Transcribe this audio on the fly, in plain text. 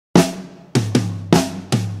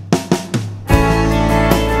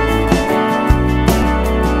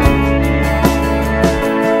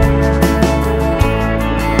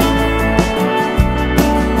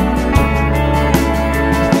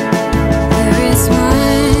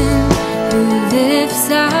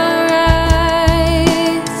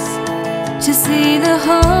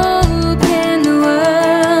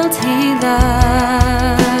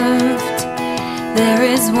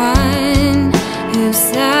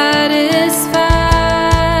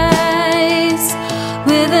satisfies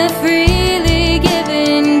with a freely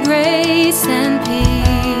given grace and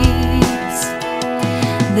peace.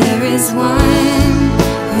 There is one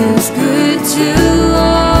who's good to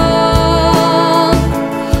all,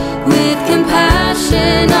 with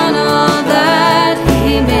compassion on all that he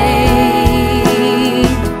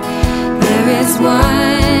made. There is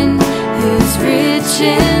one who's rich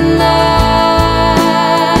in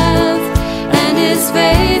love and is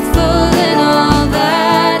faithful in all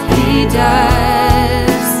that he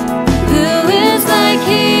does. Who is like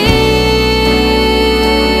he?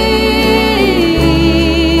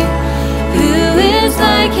 Who is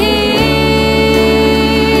like he?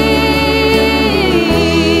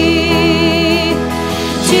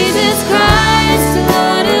 Jesus Christ,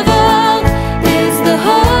 Lord of all, is the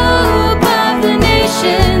hope of the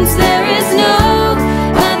nations. There is no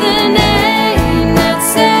other name that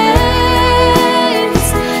saves.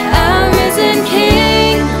 Our risen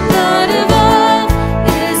King, Lord of all,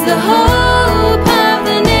 is the hope of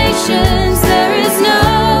the nations. There is no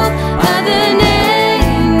other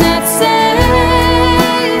name that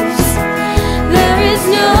saves. There is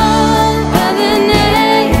no other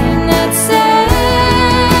name that saves.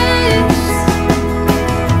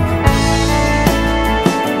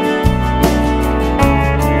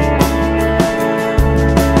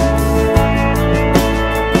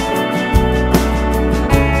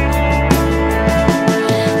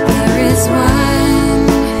 There is one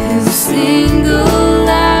whose single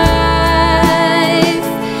life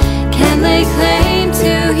can lay claim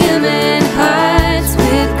to human hearts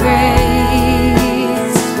with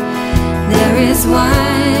grace. There is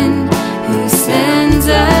one